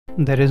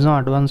There is no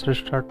advanced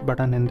restart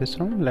button in this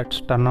ROM. Let's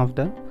turn off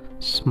the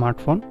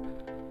smartphone.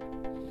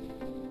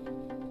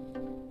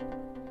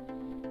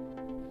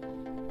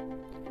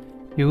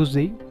 Use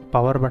the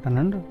power button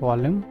and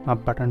volume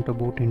up button to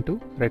boot into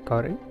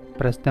recovery.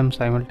 Press them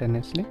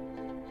simultaneously.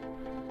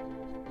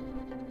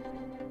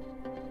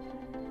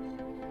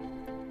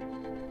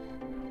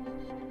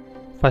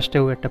 First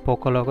you get a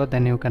Poco logo,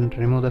 then you can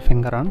remove the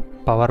finger on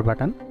power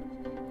button.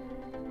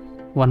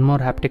 One more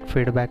haptic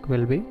feedback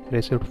will be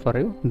received for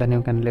you, then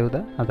you can leave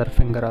the other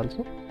finger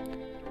also.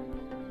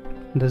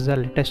 This is the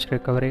latest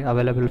recovery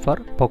available for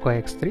Poco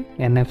X3,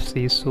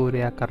 NFC,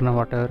 Surya, Kernel,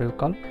 whatever you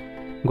call.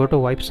 Go to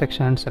wipe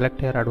section and select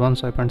here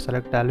advanced wipe and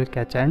select Dalvik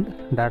cache and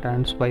data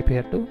and swipe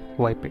here to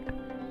wipe it.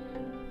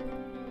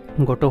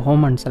 Go to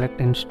home and select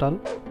install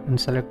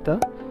and select the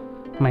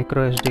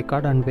micro SD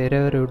card, and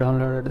wherever you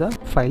downloaded the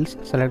files,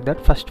 select that.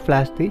 First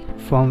flash the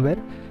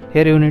firmware.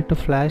 Here you need to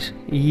flash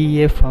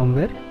EEA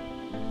firmware.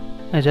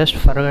 I just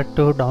forgot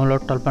to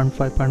download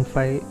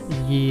 12.5.5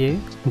 EEA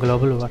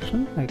global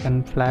version. I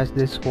can flash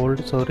this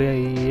old Surya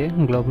EEA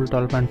global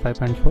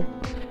 12.5.4.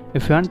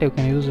 If you want, you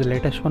can use the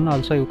latest one.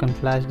 Also you can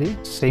flash the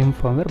same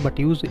firmware, but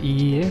use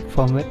EEA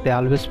firmware. They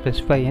always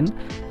specify in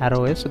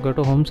ArrowOS. Go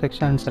to home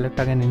section and select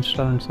again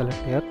install and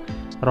select here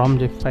ROM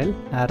zip file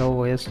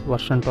ArrowOS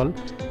version 12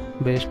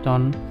 based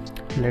on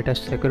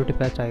latest security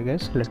patch, I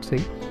guess. Let's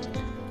see.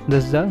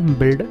 This is the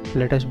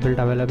latest build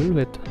available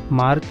with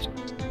March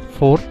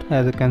 4th.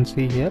 As you can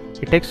see here,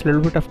 it takes a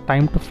little bit of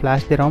time to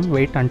flash the ROM.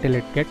 Wait until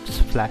it gets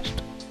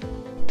flashed.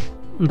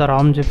 The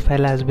ROM zip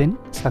file has been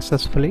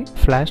successfully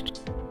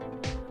flashed.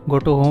 Go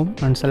to home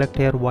and select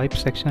here wipe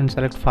section and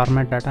select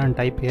format data and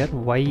type here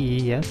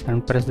YES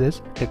and press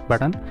this tick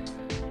button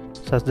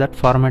such that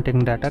formatting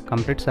data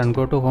completes, and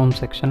go to home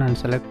section and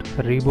select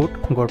reboot.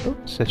 Go to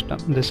system.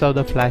 This is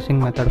the flashing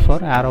method for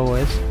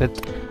ArrowOS with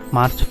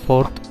March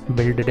 4th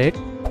build date,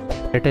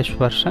 latest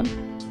version.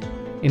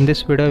 In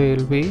this video we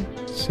will be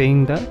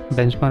seeing the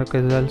benchmark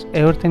results.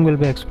 Everything will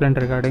be explained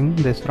regarding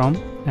this ROM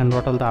and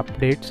what all the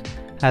updates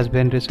has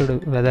been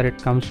received, whether it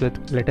comes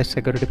with latest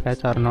security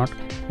patch or not.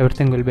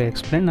 Everything will be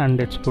explained and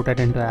it's put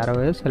into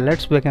ArrowOS.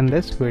 Let's begin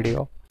this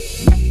video.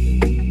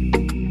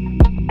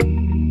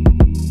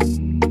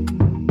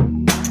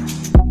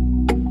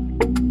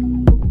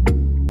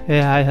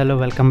 Hey, hi, hello,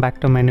 welcome back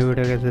to my new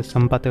video guys. This is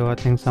Sampath. You're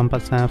watching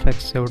Sampath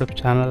SamFX YouTube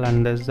channel,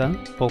 and this is the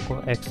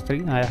Poco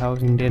X3. I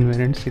have Indian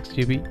variant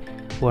 6GB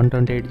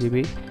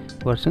 128GB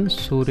version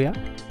Surya.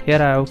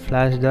 Here I have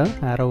flashed the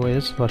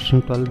ArrowOS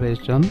version 12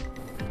 based on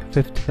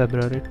 5th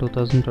February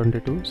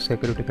 2022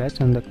 security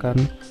patch, and the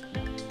kernel,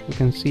 you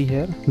can see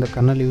here the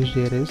kernel used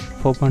here is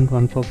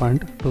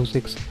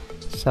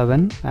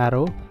 4.14.267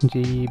 Arrow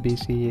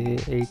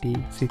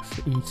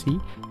GEBCA86EC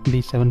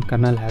B7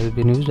 kernel has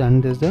been used,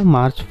 and this is the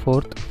March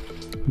 4th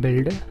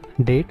build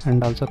date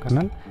and also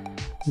kernel.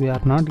 We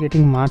are not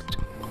getting March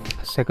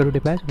security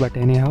patch, but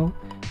anyhow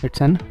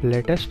it's an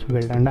latest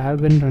build, and I have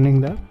been running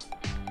the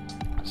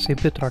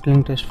CPU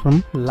throttling test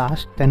from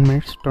last 10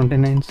 minutes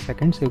 29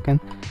 seconds. You can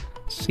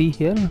see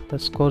here the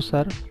scores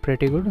are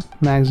pretty good.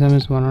 Maximum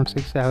is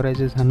 106, average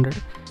is 100,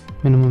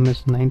 minimum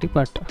is 90,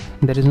 but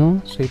there is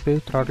no CPU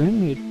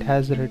throttling. It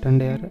has written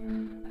there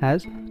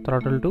as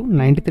throttle to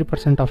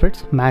 93% of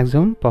its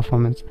maximum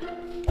performance.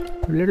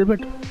 A little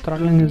bit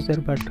throttling is there,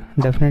 but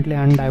definitely.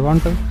 And I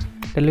want to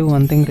tell you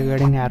one thing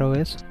regarding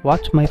ArrowOS.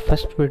 Watch my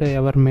first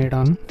video ever made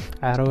on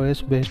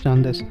ArrowOS based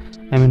on this.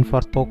 I mean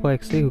for Poco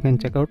X3, you can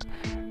check out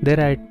there.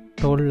 I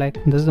told like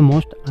this is the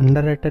most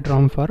underrated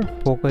ROM for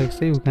Poco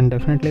X3. You can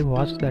definitely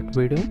watch that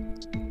video.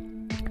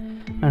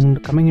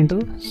 And coming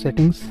into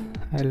settings,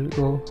 I'll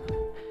go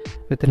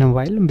within a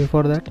while.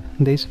 Before that,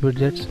 these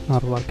widgets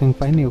are working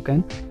fine. You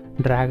can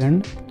drag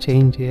and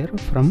change here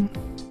from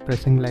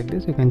pressing like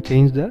this. You can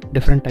change the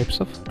different types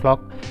of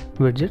clock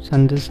widgets,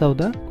 and this is how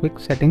the quick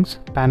settings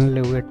panel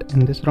you get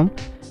in this ROM.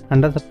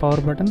 Under the power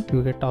button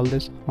you get all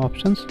these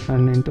options,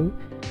 and into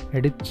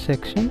edit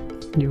section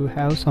you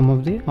have some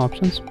of the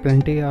options.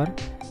 Plenty are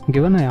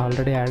given. I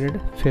already added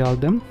few of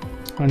them,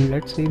 and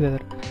let's see whether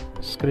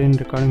screen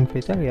recording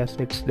feature, yes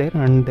it's there,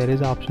 and there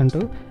is option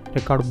to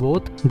record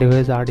both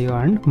device audio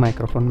and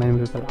microphone.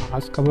 Many people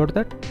ask about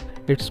that.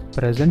 It's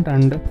present.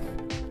 And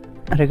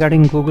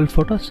regarding Google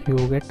Photos, you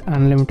get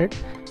unlimited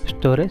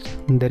storage.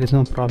 There is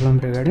no problem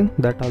regarding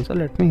that also.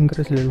 Let me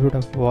increase a little bit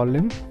of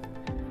volume.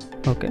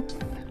 Okay,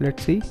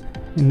 let's see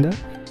in the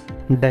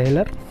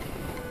dialer.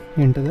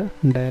 Into the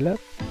dialer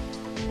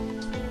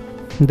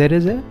there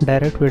is a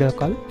direct video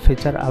call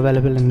feature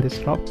available in this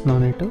ROM. No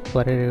need to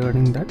worry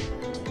regarding that.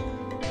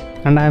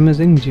 And I am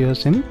using Jio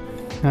SIM,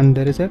 and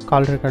there is a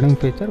call recording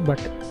feature, but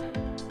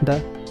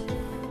the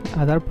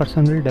other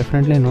person will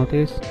definitely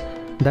notice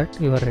that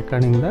you are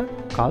recording the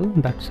call.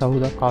 That's how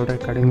the call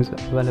recording is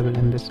available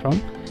in this ROM.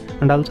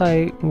 And also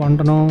I want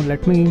to know,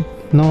 let me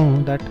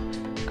know that,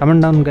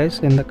 comment down guys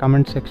in the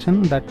comment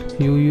section that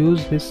you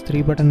use this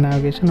 3-button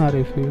navigation, or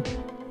if you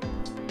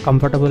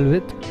comfortable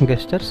with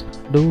gestures,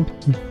 do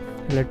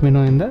let me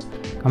know in the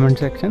comment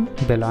section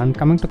below. And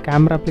coming to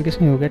camera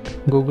application, you get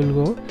Google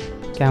Go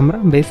camera.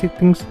 Basic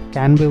things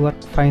can be work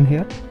fine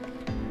here,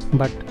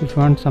 but if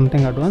you want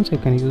something advanced,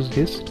 you can use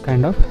this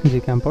kind of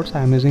Gcam ports.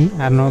 I am using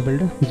ArrowOS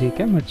build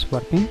Gcam. It's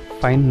working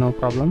fine, no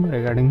problem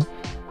regarding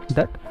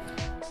that.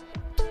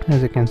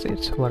 As you can see,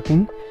 it's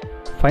working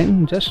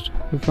fine. Just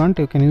if you want,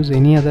 you can use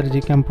any other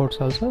Gcam ports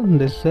also.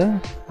 This is a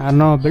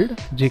ArrowOS build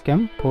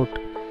Gcam port.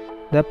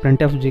 There are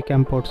plenty of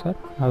Gcam ports are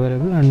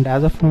available, and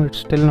as of now it's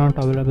still not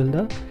available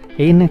the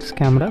ANX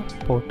camera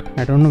port.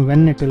 I don't know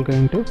when it will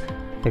going to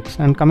fix.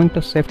 And coming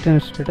to safety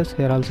and status,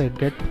 here also it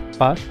get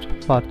passed,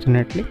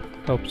 fortunately.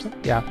 Hope so.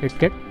 Yeah, it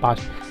get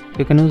passed.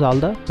 You can use all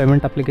the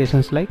payment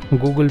applications like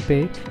Google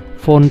Pay,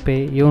 Phone Pay,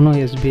 Yono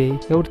SBI.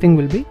 Everything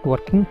will be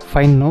working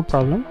fine, no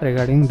problem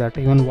regarding that.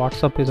 Even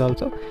WhatsApp is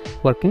also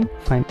working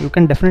fine. You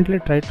can definitely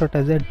try it out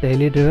as a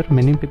daily driver.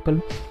 Many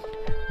people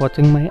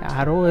watching my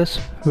ArrowOS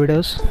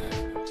videos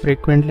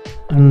frequently,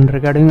 and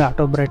regarding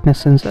auto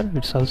brightness sensor,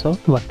 it's also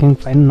working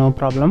fine, no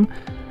problem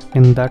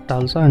in that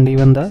also. And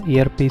even the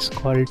earpiece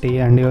quality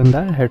and even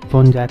the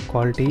headphone jack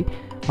quality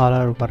all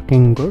are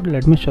working good.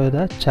 Let me show you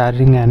the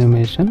charging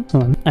animation.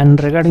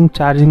 And regarding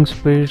charging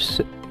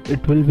speeds,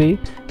 it will be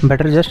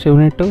better, just you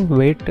need to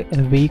wait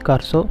a week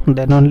or so,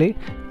 then only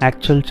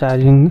actual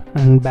charging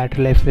and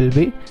battery life will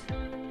be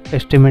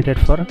estimated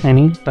for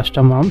any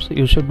custom ROMs.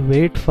 You should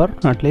wait for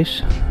at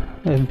least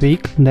a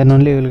week, then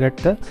only you will get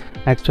the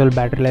actual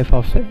battery life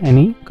of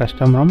any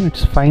custom ROM.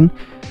 It's fine.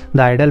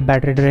 The idle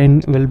battery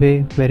drain will be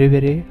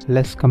very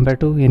less compared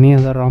to any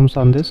other ROMs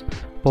on this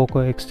Poco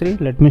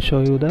X3. Let me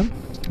show you the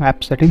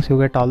app settings. You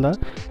get all the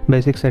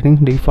basic settings,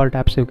 default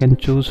apps you can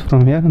choose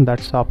from here, and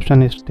that's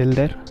option is still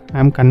there.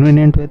 I'm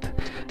convenient with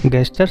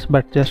gestures,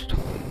 but just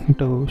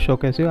to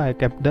showcase you, I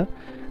kept the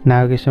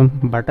navigation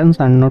buttons.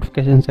 And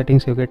notification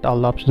settings, you get all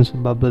the options,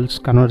 bubbles,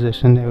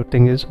 conversation,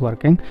 everything is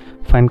working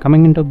fine.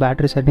 Coming into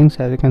battery settings,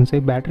 as you can see,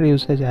 battery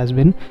usage has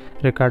been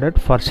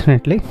recorded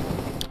fortunately,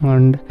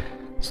 and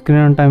screen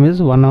on time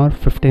is 1 hour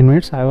 15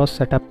 minutes. I was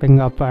setting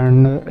up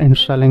and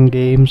installing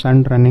games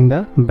and running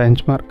the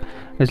benchmark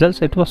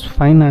results. It was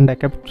fine, and I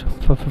kept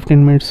for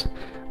 15 minutes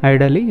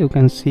idly. You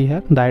can see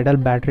here the idle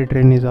battery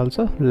drain is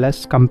also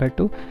less compared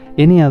to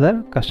any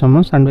other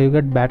customers, and you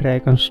get battery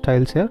icon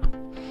styles here.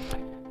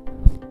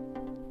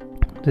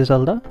 This is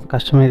all the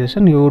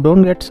customization. You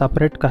don't get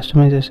separate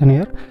customization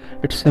here.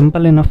 It's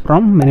simple enough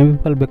from many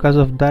people, because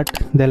of that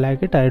they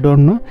like it. I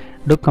don't know,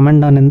 do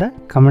comment down in the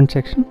comment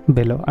section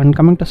below. And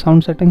coming to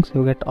sound settings,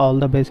 you get all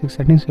the basic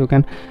settings. You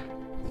can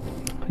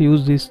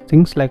use these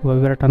things like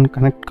vibrate and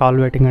connect, call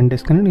waiting and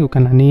disconnect. You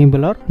can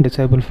enable or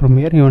disable from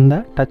here. Even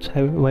the touch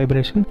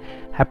vibration,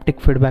 haptic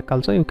feedback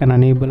also you can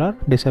enable or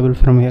disable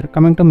from here.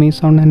 Coming to Mi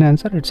Sound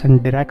Enhancer, it's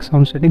in direct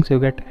sound settings. You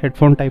get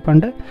headphone type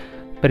and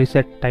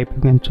preset type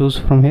you can choose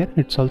from here.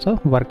 It's also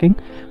working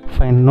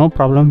fine, no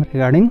problem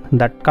regarding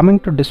that. Coming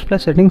to display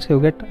settings, you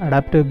get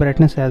adaptive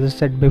brightness. As I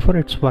said before,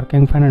 it's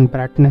working fine, and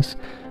brightness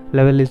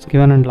level is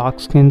given, and lock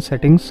screen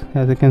settings,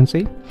 as you can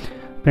see,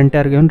 plenty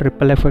are given.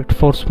 Ripple effect,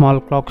 4 small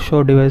clock,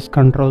 show device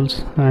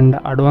controls, and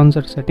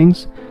advanced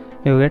settings,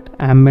 you get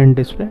ambient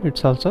display.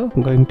 It's also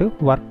going to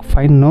work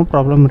fine, no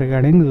problem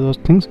regarding those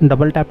things.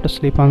 Double tap to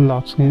sleep on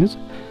lock screen is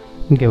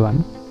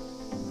given.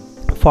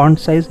 Font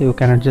size you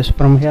can adjust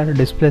from here.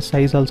 Display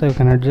size also you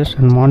can adjust,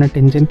 and monitor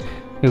engine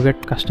you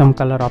get custom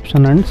color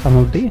option and some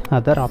of the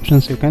other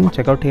options you can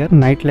check out here.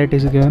 Night light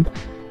is given,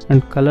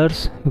 and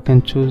colors you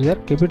can choose here.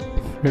 Keep it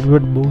little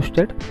bit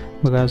boosted,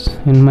 because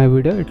in my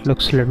video it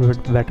looks a little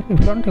bit better.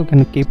 If you want, you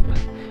can keep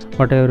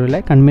whatever you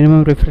like. And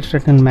minimum refresh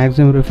rate and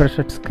maximum refresh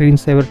rate,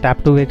 screensaver,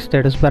 tap to wake,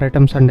 status bar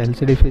items, and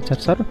LCD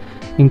features are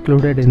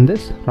included in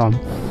this ROM.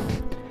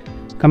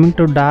 Coming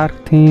to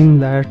dark theme,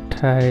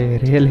 that I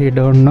really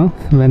don't know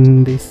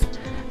when these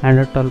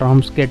Android 12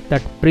 ROMs get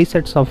that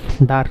presets of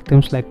dark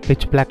themes like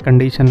pitch black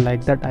condition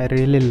like that. I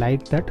really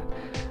like that,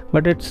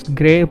 but it's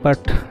gray, but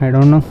I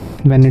don't know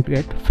when it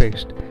get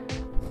fixed.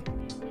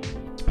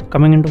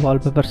 Coming into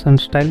wallpapers and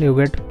style, you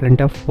get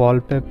plenty of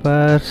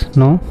wallpapers.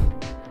 No,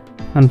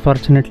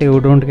 unfortunately you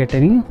don't get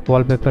any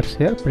wallpapers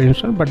here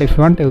pre-installed, but if you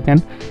want, you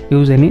can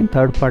use any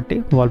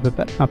third-party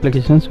wallpaper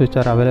applications which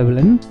are available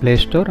in Play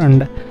Store.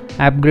 And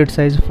app grid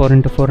size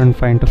 4x4 and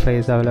 5x5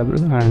 is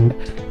available. And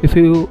if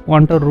you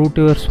want to root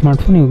your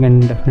smartphone, you can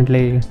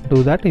definitely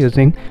do that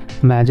using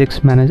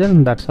Magic's Manager,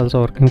 and that's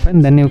also working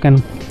fine. Then you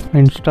can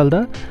install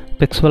the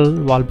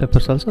pixel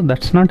wallpapers also.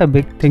 That's not a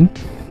big thing.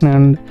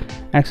 And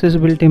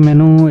accessibility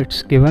menu,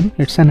 it's given.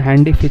 It's an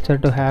handy feature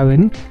to have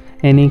in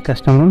any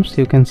custom ROMs.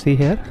 You can see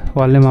here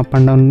volume up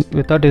and down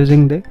without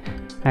using the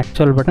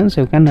actual buttons,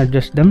 you can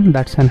adjust them.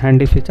 That's an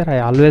handy feature. I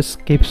always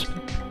keep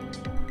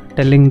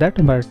telling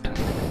that, but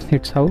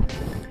it's how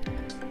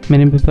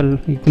many people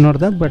ignore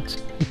that,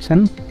 but it's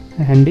an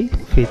handy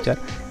feature.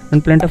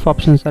 And plenty of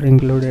options are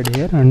included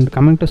here. And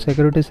coming to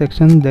security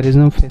section, there is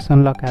no face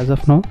unlock as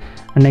of now.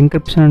 And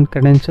encryption and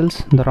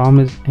credentials, the ROM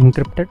is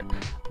encrypted.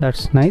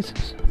 That's nice.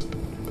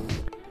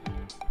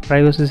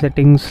 Privacy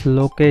settings,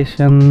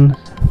 location,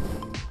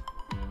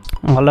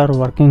 all are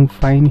working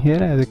fine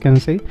here, as you can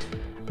see.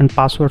 And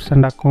passwords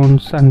and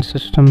accounts and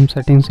system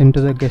settings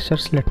into the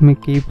gestures. Let me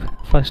keep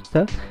first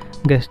the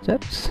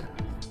gestures,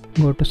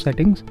 go to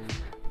settings.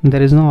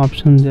 There is no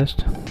option,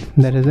 just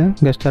there is a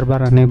gesture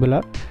bar, enable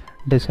or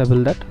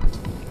disable that.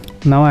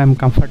 Now I am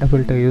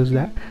comfortable to use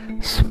the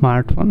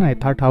smartphone. I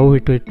thought how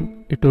it would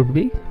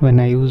be when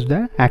I use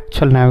the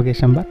actual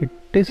navigation bar. It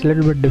is a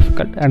little bit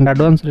difficult, and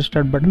advanced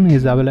restart button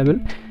is available.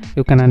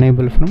 You can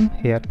enable from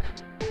here.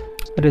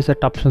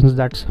 Reset options,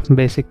 that's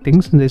basic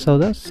things. These are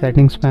the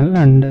settings panel,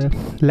 and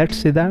let's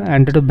see the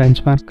Antutu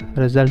benchmark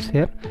results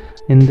here.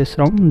 In this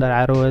round, the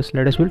ArrowOS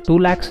latest build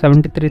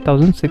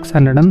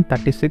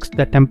 2,73,636.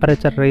 The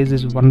temperature rise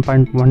is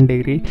 1.1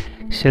 degree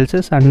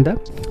Celsius, and the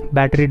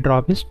battery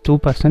drop is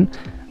 2%.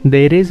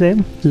 There is a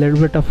little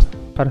bit of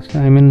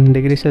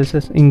degree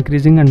Celsius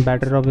increasing and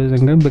battery drop is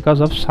increasing because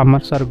of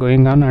summers are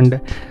going on,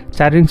 and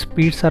charging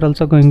speeds are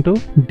also going to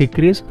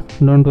decrease.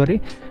 Don't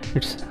worry,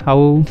 it's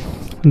how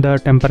the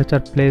temperature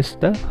plays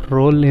the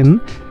role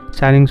in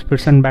charging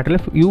speeds and battery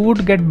life. You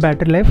would get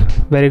battery life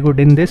very good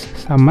in this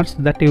summers,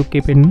 that you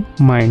keep in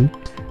mind.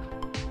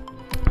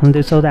 And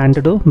this is the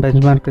Antutu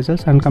benchmark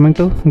results. And coming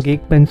to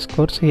Geekbench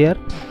scores, here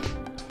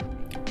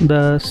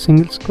the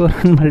single score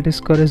and multi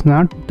score is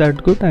not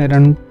that good. I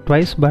run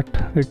twice, but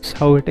it's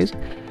how it is.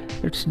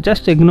 It's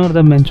just ignore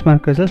the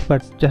benchmark results,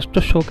 but just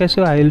to showcase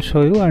you, I will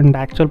show you, and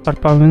actual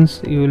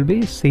performance you will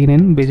be seen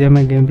in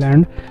BGMI gameplay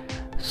and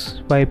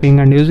swiping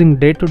and using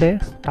day-to-day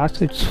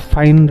tasks. It's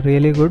fine,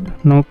 really good,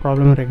 no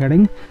problem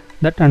regarding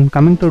that. And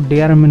coming to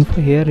DRM info,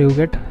 here you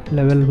get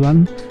level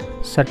 1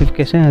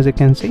 certification. As you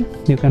can see,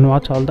 you can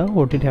watch all the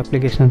OTT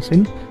applications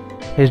in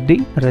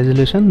HD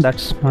resolution.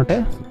 That's not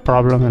a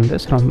problem in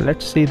this ROM.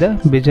 Let's see the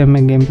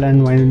BGMI gameplay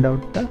and wind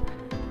out the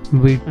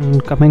video.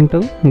 And coming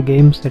to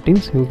game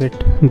settings, you get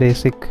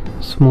basic,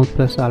 smooth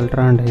plus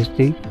ultra and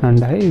HD and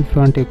high. If you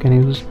want, you can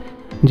use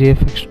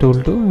GFX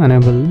tool to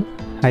enable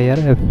higher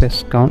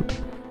FPS count.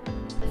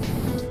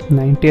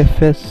 90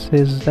 FPS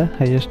is the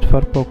highest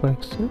for Poco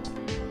X.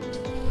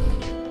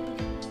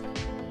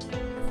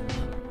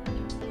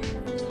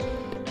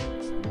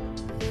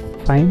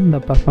 Fine, the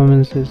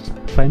performance is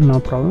fine,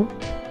 no problem.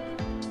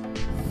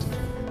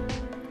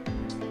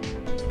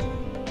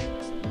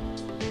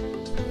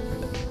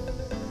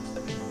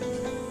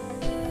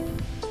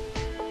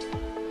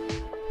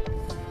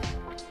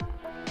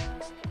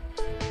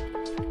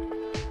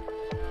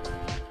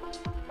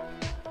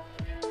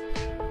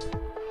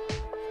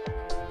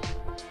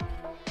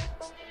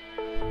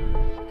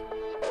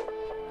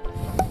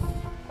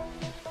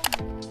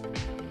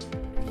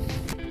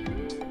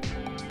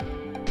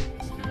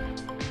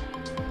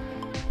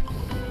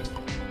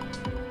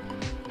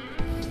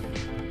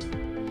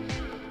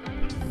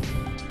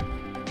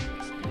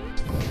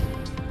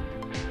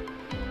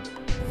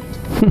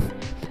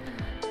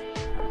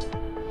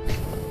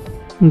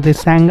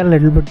 This angle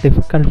little bit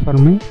difficult for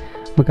me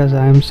because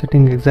I am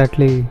sitting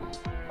exactly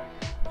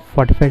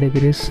 45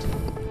 degrees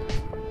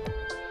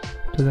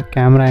to the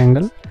camera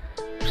angle.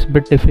 It's a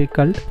bit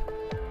difficult.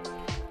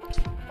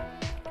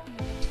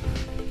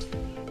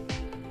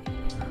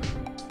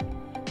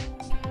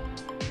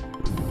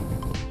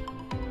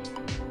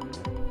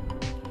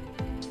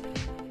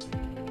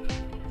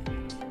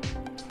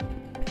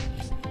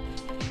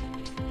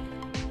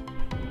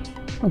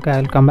 Okay,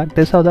 I'll come back.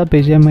 This is how the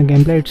BGMI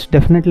gameplay. It's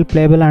definitely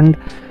playable, and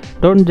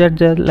don't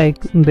judge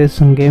like this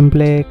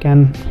gameplay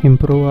can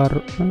improve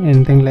or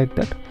anything like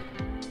that.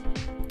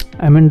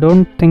 I mean,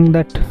 don't think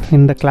that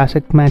in the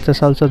classic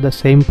matches also the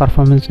same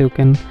performance you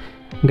can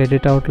get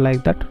it out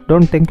like that.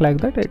 Don't think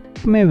like that.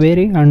 It may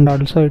vary, and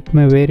also it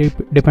may vary,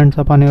 depends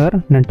upon your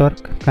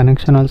network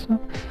connection also.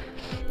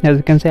 As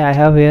you can see, I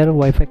have here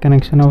Wi-Fi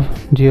connection of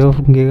Jio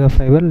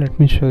Gigafiber. Let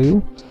me show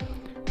you.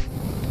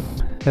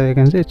 As you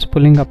can see, it's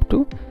pulling up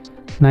to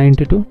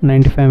 90 to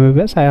 95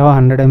 Mbps. I have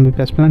 100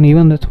 Mbps plan.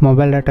 Even this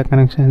mobile data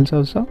connection is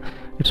also,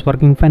 it's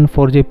working fine.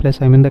 4G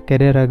plus, I mean the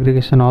carrier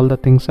aggregation, all the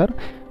things are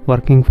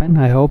working fine.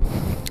 I hope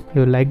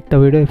you liked the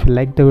video. If you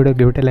liked the video,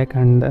 give it a like.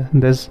 And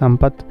this is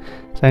Sampath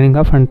signing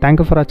off, and thank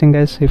you for watching,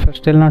 guys. If you're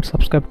still not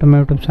subscribed to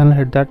my YouTube channel,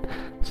 hit that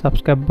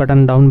subscribe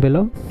button down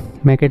below,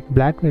 make it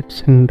black,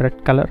 it's in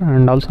red color,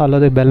 and also allow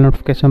the bell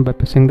notification by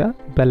pressing the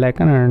bell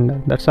icon.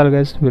 And that's all,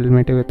 guys. We'll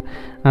meet you with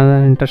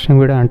another interesting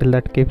video. Until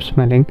that, keep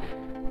smiling.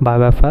 Bye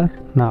bye for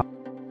now.